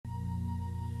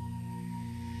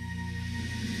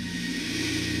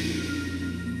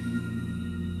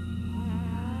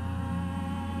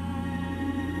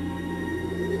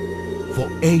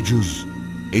ages,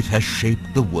 it has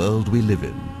shaped the world we live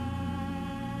in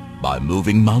by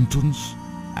moving mountains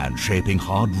and shaping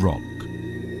hard rock.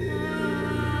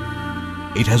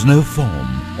 It has no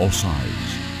form or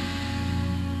size.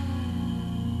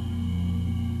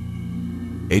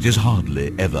 It is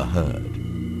hardly ever heard.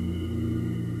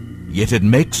 Yet it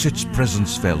makes its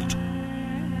presence felt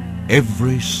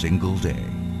every single day.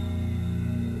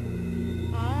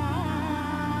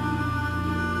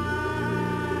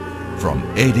 From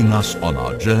aiding us on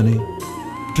our journey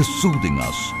to soothing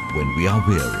us when we are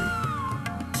weary.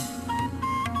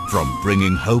 From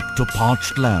bringing hope to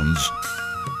parched lands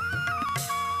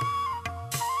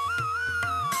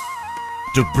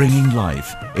to bringing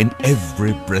life in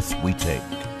every breath we take.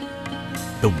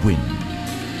 The wind,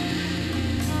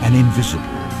 an invisible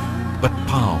but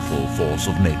powerful force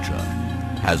of nature,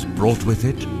 has brought with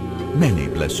it many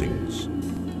blessings.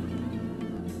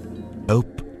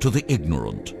 Hope to the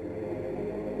ignorant,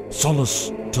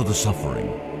 solace to the suffering,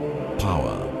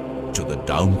 power to the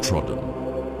downtrodden.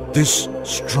 This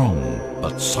strong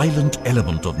but silent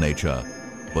element of nature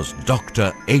was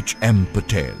Dr. H.M.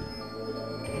 Patel.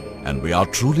 And we are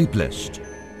truly blessed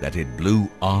that it blew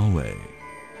our way.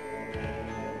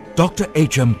 Dr.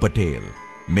 H.M. Patel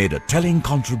made a telling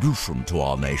contribution to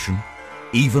our nation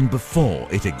even before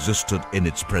it existed in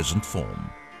its present form.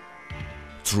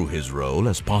 Through his role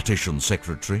as Partition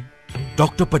Secretary,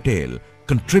 Dr. Patel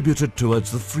contributed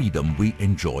towards the freedom we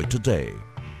enjoy today.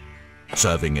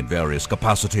 Serving in various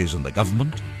capacities in the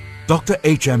government, Dr.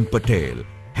 H.M. Patel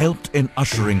helped in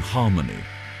ushering harmony,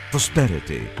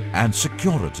 prosperity and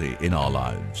security in our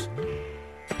lives.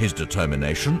 His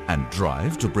determination and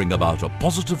drive to bring about a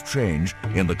positive change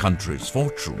in the country's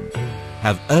fortune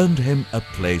have earned him a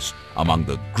place among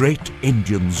the great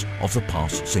Indians of the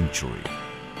past century.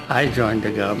 I joined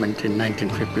the government in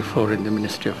 1954 in the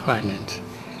Ministry of Finance,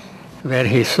 where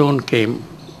he soon came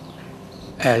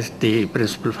as the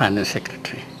Principal Finance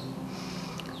Secretary.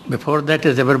 Before that,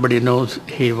 as everybody knows,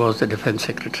 he was the Defense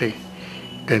Secretary.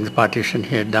 During the partition,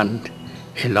 he had done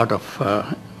a lot of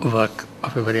work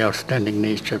of a very outstanding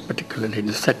nature, particularly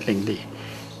in settling the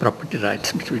property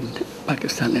rights between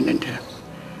Pakistan and India.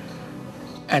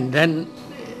 And then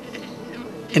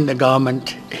in the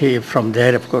government, from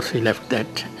there, of course, he left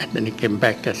that, and then he came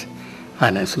back as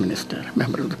Finance Minister,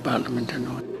 Member of the Parliament and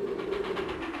all.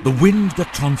 The wind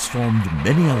that transformed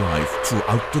many a life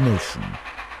throughout the nation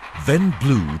then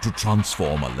blew to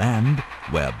transform a land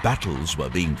where battles were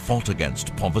being fought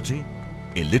against poverty,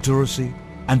 illiteracy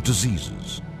and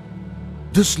diseases.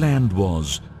 This land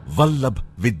was Vallabh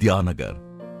Vidyanagar,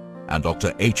 and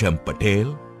Dr. H.M.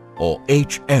 Patel, or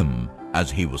H.M. as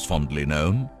he was fondly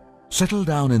known, settled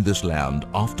down in this land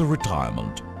after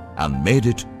retirement and made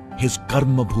it his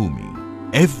Karma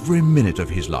Bhumi. Every minute of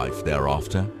his life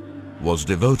thereafter was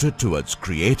devoted towards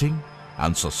creating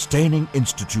and sustaining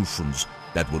institutions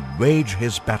that would wage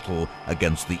his battle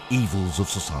against the evils of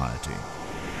society.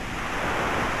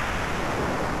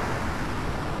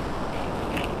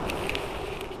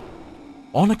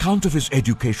 On account of his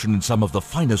education in some of the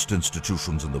finest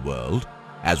institutions in the world,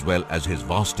 as well as his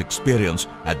vast experience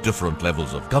at different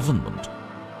levels of government,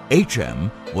 H.M.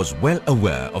 was well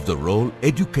aware of the role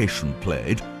education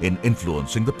played in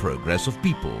influencing the progress of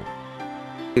people.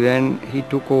 When he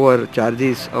took over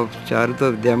charges of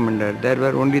Charutha Vidyamandal, there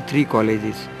were only 3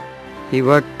 colleges. He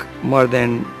worked more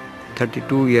than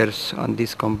 32 years on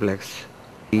this complex.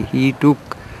 He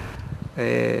took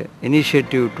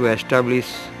initiative to establish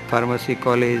Pharmacy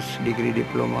College, Degree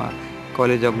Diploma,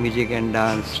 College of Music and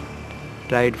Dance,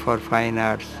 tried for Fine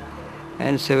Arts,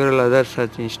 and several other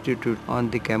such institutes on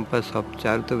the campus of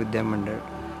Charutha Vidyamandal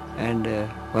and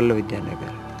Vallabh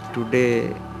Vidyanagar.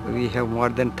 Today, we have more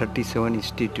than 37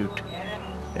 institutes.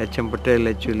 H.M. Patel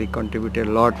actually contributed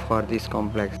a lot for this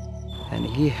complex, and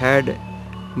he had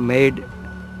made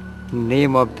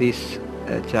name of this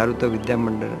Charutha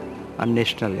Vidyamandal on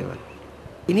national level.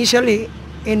 Initially,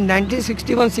 in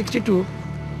 1961-62,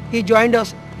 he joined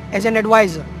us as an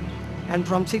advisor, and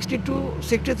from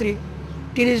 62-63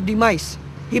 till his demise,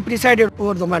 he presided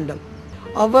over the mandal.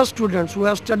 Our students who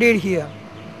have studied here,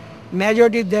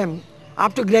 majority of them,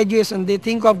 after graduation, they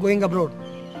think of going abroad.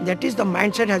 That is, the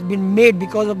mindset has been made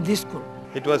because of this school.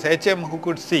 It was H.M. who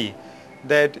could see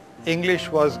that English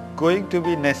was going to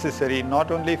be necessary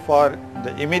not only for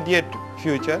the immediate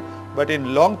future, but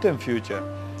in long-term future.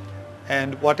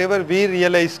 And whatever we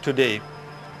realize today,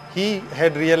 he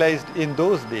had realized in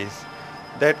those days.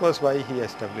 That was why he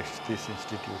established this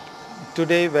institute.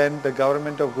 Today, when the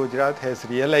government of Gujarat has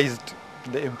realized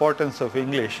the importance of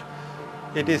English,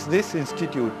 it is this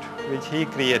institute which he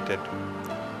created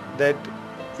that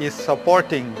is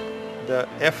supporting the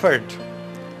effort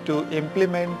to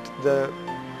implement the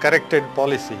corrected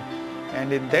policy.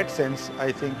 And in that sense,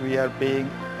 I think we are paying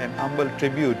an humble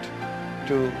tribute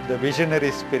to the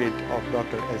visionary spirit of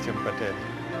Dr. H.M. Patel.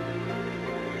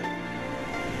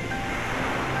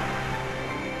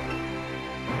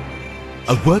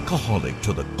 A workaholic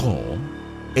to the core,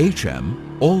 H.M.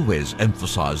 always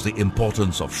emphasized the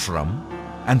importance of Shram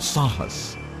and Sahas,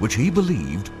 which he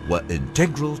believed were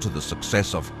integral to the success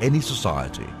of any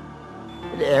society.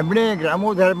 એમણે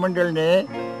ગ્રામોદ્ધાર મંડળને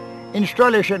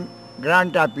installation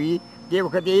grant આપી તે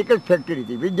વખતે એક જ factory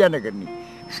હતી વિદ્યાનગરની.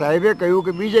 સાહેબે કહ્યું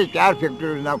કે બીજે 4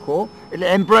 ફેક્ટરીઓ નાખો એટલે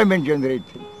એમ્પ્લોયમેન્ટ જનરેટ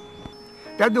થઈ.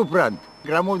 તદુપરાંત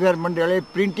ગ્રામોદ્ધાર મંડળે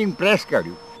પ્રિન્ટિંગ પ્રેસ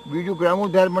કાઢ્યું. બીજું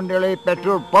ગ્રામોદ્ધાર મંડળે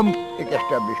પેટ્રોલ પંપ એક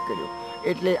એસ્ટાબ્લિશ કર્યો.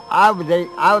 એટલે આ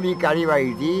બધી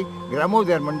કાર્યવાહીથી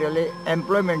ગ્રામોદ્ધાર મંડળે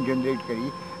એમ્પ્લોયમેન્ટ જનરેટ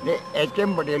કરી ને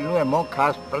H.M. પટેલનું એમાં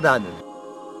ખાસ પ્રદાન હતું.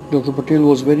 Dr. Patel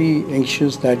was very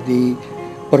anxious that the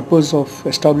purpose of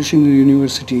establishing the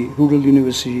university, rural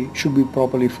university, should be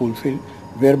properly fulfilled,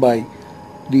 whereby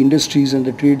the industries and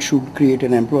the trade should create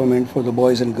an employment for the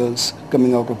boys and girls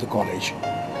coming out of the college.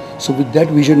 So with that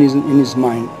vision in his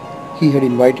mind, he had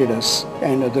invited us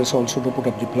and others also to put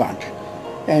up the plant.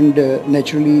 And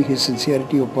naturally his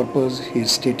sincerity of purpose, his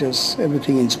status,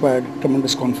 everything inspired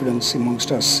tremendous confidence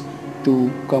amongst us to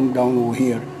come down over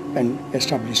here and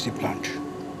establish the plant.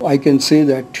 I can say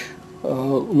that a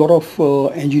lot of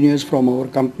engineers from our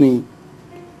company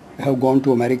have gone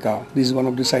to America. This is one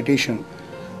of the citation.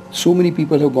 So many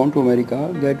people have gone to America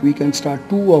that we can start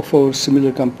 2 of our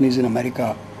similar companies in America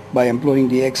by employing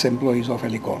the ex-employees of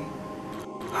Helicon.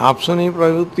 હાપસોની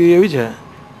પ્રવૃત્તિ એવી છે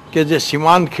કે જે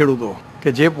સીમાંત ખેડૂતો કે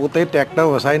જે પોતે ટ્રેક્ટર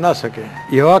વસાઈ ના શકે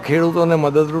એવા ખેડૂતોને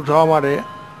મદદરૂપ થવા માટે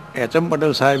H.M.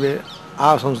 પટેલ સાહેબે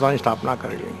આ સંસ્થાની સ્થાપના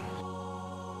કરેલી.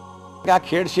 આ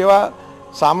ખેડ સેવા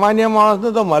સામાન્ય માણસને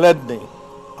તો મળે જ નહીં.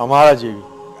 અમારા જેવી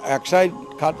એક્સાઇઝ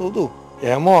ખાતું હતું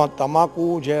એમાં તમાકુ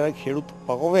જ્યારે ખેડૂત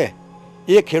પકવે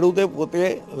એ ખેડૂતે પોતે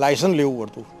લાયસન્સ લેવું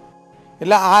પડતું.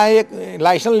 એટલે આ એક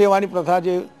લાયસન્સ લેવાની પ્રથા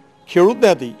જે ખેડૂતને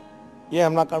હતી એ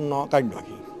એમના કાઢી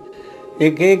નાખી.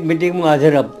 એક મિટિંગમાં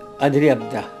હાજરી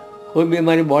આપતા. કોઈ બી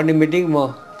અમારી બોર્ડની મિટિંગમાં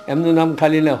એમનું નામ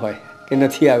ખાલી ન હોય કે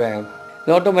નથી આવ્યા એમ તો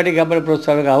ઓટોમેટિક આપણે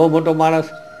પ્રોત્સાહન આવો મોટો માણસ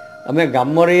અમે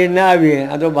ગામમાં રહીએ ના આવીએ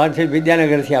આ તો બહારથી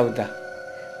વિદ્યાનગરથી આવતા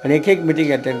અને એક મિટિંગ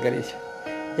એટેન્ડ કરી છે.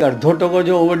 અડધો ટકો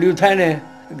જો ઓવરડ્યુ થાય ને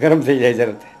ગરમ થઈ જાય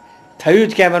તરત. થયું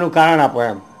જ કેમ એનું કારણ આપો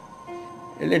એમ.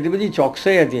 એટલે એટલી બધી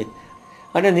ચોકસાઈ હતી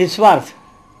અને નિસ્વાર્થ.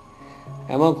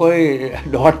 એમાં કોઈ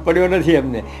ડોટ પડ્યો નથી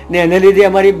એમને ને એને લીધે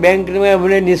અમારી બેંકમાં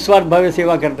અમને નિસ્વાર્થ ભાવે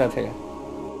સેવા કરતા થયા.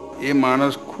 એ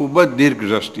માણસ ખૂબ જ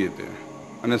દીર્ઘદ્રષ્ટિ હતા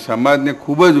અને સમાજને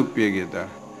ખૂબ જ ઉપયોગી હતા.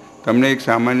 તમને એક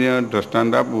સામાન્ય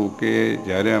દ્રષ્ટાંત આપું કે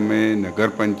જ્યારે અમે નગર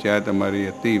પંચાયત અમારી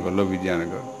હતી વલ્લભ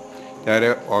વિદ્યાનગર ત્યારે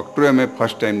ઓક્ટ્રો અમે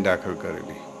ફર્સ્ટ ટાઈમ દાખલ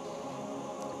કરેલી.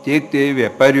 તે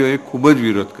વેપારીઓએ ખૂબ જ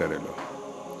વિરોધ કરેલો.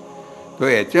 તો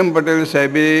H.M. પટેલ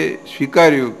સાહેબે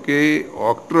સ્વીકાર્યું કે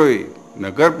ઓક્ટ્રોય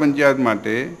નગર પંચાયત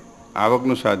માટે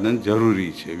આવકનું સાધન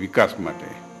જરૂરી છે વિકાસ માટે.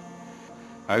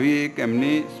 આવી એક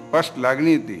એમની સ્પષ્ટ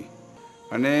લાગણી હતી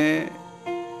અને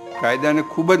કાયદાને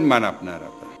ખૂબ જ માન આપનાર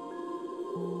હતા.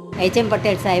 H.M.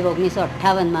 પટેલ સાહેબ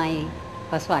 1958માં એ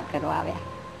વસવાટ કરવા આવ્યા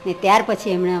ને ત્યાર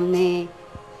પછી એમણે અમને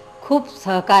ખૂબ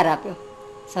સહકાર આપ્યો.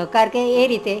 સહકાર કે એ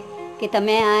રીતે કે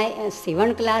તમે આ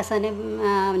સીવણ ક્લાસ અને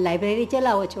લાઇબ્રેરી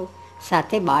ચલાવો છો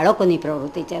સાથે બાળકોની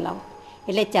પ્રવૃત્તિ ચલાવો.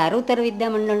 એટલે ચારુતર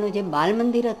વિદ્યામંડળનું જે બાલ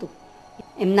મંદિર હતું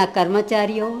એમના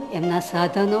કર્મચારીઓ એમના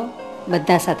સાધનો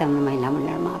બધા સાથે અમને મહિલા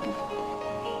મંડળમાં આપ્યું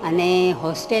અને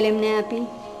હોસ્ટેલ એમને આપી.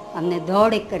 અમને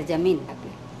 1.5 એકર જમીન આપી.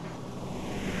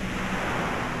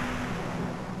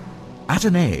 At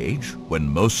an age when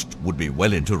most would be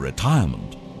well into retirement,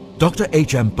 Dr.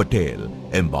 H.M. Patel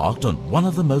embarked on one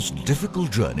of the most difficult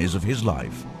journeys of his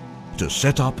life to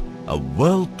set up a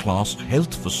world-class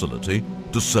health facility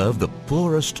to serve the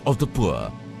poorest of the poor,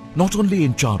 not only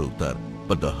in Charutar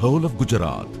but the whole of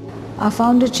Gujarat. Our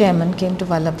founder chairman came to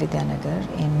Vallabh Vidyanagar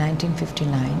in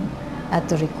 1959 at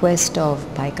the request of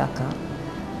Bhai Kaka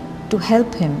to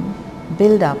help him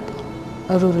build up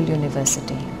a rural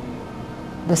university,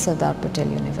 the Sardar Patel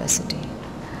University.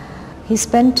 He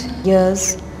spent years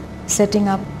setting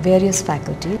up various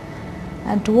faculty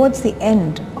and towards the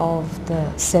end of the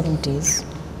 70s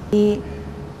he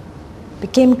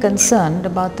became concerned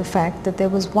about the fact that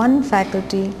there was one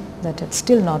faculty that had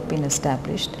still not been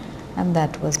established and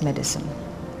that was medicine.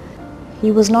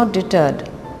 He was not deterred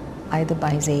either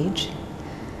by his age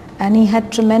and he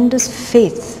had tremendous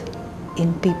faith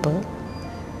in people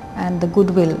and the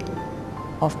goodwill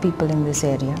of people in this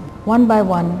area. One by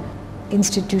one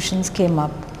institutions came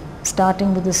up,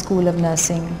 starting with the School of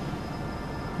Nursing,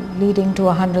 leading to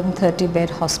a 130-bed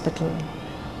hospital,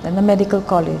 then the medical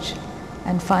college,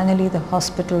 and finally the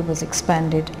hospital was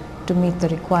expanded to meet the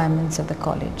requirements of the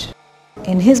college.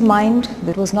 In his mind,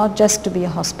 it was not just to be a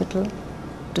hospital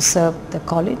to serve the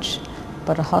college,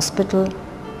 but a hospital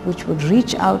which would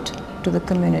reach out to the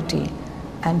community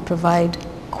and provide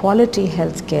quality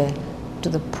health care to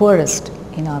the poorest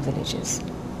in our villages.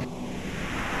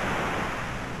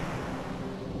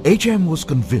 HM was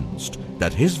convinced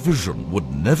that his vision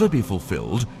would never be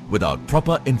fulfilled without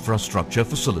proper infrastructure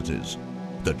facilities,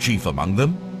 the chief among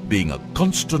them being a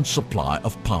constant supply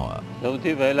of power.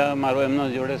 સૌથી પહેલા મારો એમનો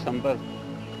જોડે સંપર્ક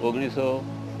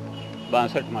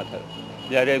 1962માં થયો,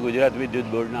 જ્યારે ગુજરાત વિદ્યુત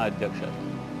બોર્ડના અધ્યક્ષ હતા.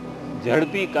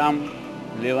 ઝડપી કામ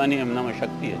લેવાની એમનામાં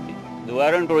શક્તિ હતી.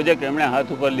 દ્વારણ પ્રોજેક્ટ એમણે હાથ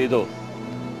ઉપર લીધો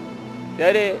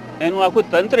ત્યારે એનું આખું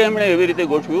તંત્ર એમણે એવી રીતે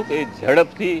ગોઠવ્યું કે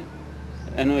ઝડપથી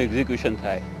એનું એક્ઝિક્યુશન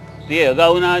થાય. તે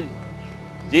અગાઉના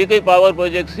જે કંઈ પાવર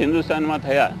પ્રોજેક્ટ્સ હિન્દુસ્તાનમાં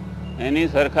થયા એની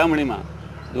સરખામણીમાં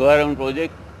દ્વારણ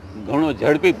પ્રોજેક્ટ ઘણો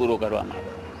ઝડપી પૂરો કરવામાં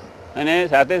આવ્યો અને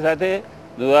સાથે સાથે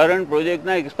દ્વારણ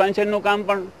પ્રોજેક્ટના એક્સપાન્શનનું કામ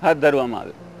પણ હાથ ધરવામાં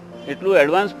આવ્યું. એટલું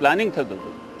એડવાન્સ પ્લાનિંગ થતું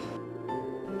હતું.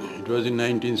 It was in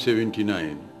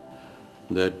 1979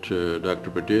 that Dr.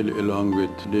 Patel, along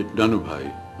with Danubhai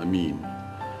Amin,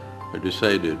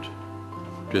 decided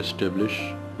to establish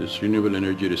this renewable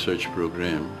energy research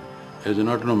program as an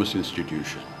autonomous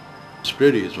institution.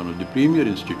 Shree is one of the premier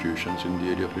institutions in the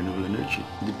area of renewable energy.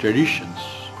 The traditions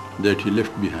that he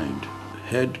left behind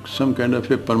had some kind of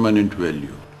a permanent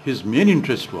value. His main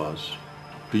interest was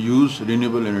to use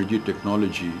renewable energy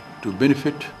technology to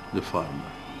benefit the farmer,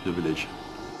 the villager.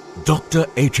 Dr.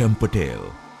 H.M. Patel,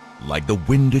 like the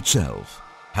wind itself,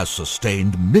 has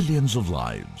sustained millions of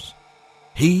lives.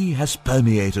 He has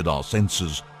permeated our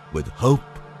senses with hope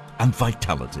and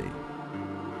vitality.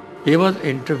 He was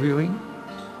interviewing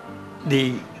the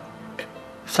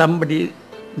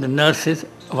nurses.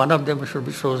 One of them should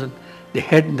be chosen, the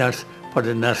head nurse for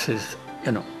the nurses,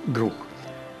 group.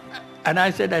 And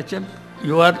I said, HM,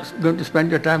 you are going to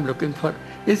spend your time looking for.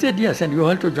 He said, yes, and you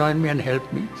have to join me and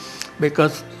help me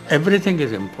because everything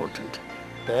is important.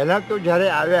 પહેલાં તો જ્યારે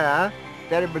આવ્યા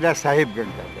ત્યારે બધા સાહેબ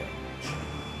ગણતા હતા.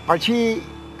 પછી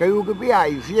કહ્યું કે ભાઈ આ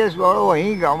ICS વાળો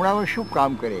અહીં ગામડામાં શું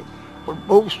કામ કરે, પણ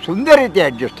બહુ સુંદર રીતે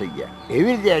એડજસ્ટ થઈ ગયા.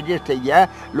 એવી રીતે એડજસ્ટ થઈ ગયા,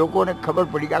 લોકોને ખબર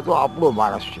પડી કે આ તો આપણો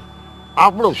માણસ છે,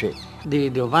 આપણો છે.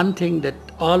 The one thing that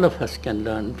all of us can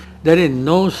learn, there is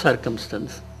no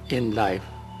circumstance in life,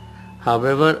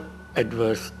 however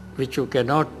adverse, which you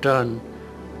cannot turn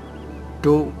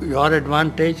to your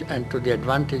advantage and to the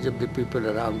advantage of the people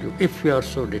around you if you are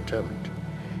so determined.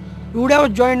 He would have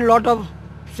joined a lot of,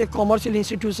 say, commercial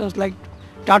institutions like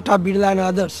Tata, Birla and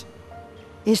others.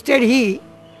 Instead, he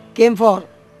came for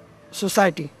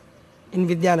society in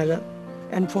Vidyanagar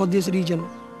and for this region.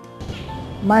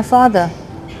 My father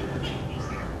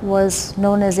was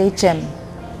known as HM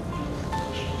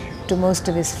to most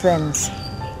of his friends,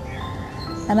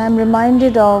 and I'm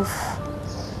reminded of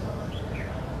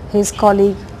his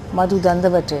colleague Madhu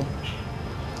Dandavate,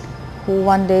 who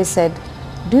one day said,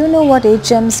 "Do you know what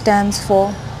HM stands for?"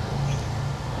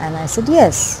 And I said,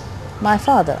 "Yes, my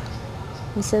father."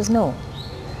 He says, "No.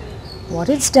 What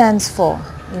it stands for,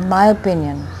 in my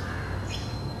opinion,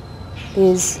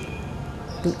 is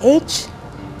the H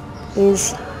is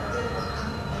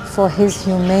for his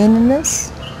humaneness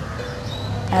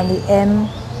and the M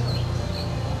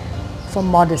for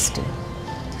modesty."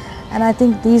 And I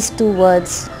think these two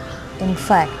words in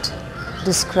fact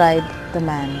describe the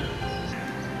man.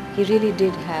 He really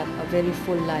did have a very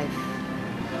full life.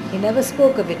 He never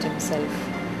spoke of it himself.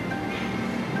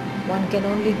 One can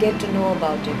only get to know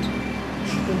about it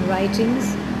in writings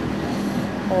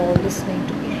or listening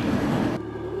to people.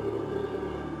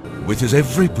 With his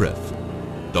every breath,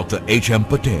 Dr. H.M.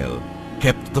 Patel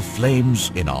kept the flames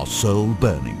in our soul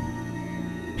burning.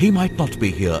 He might not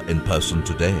be here in person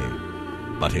today,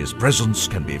 but his presence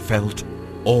can be felt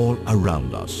all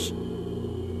around us.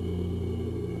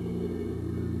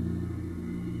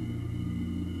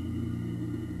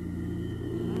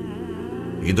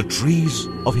 In the trees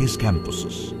of his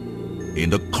campuses, in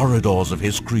the corridors of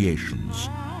his creations,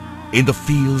 in the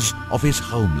fields of his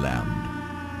homeland,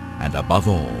 and above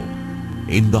all,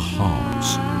 in the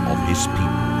hearts of his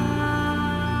people.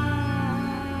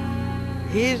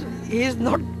 He is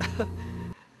not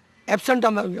absent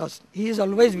among us. He is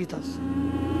always with us.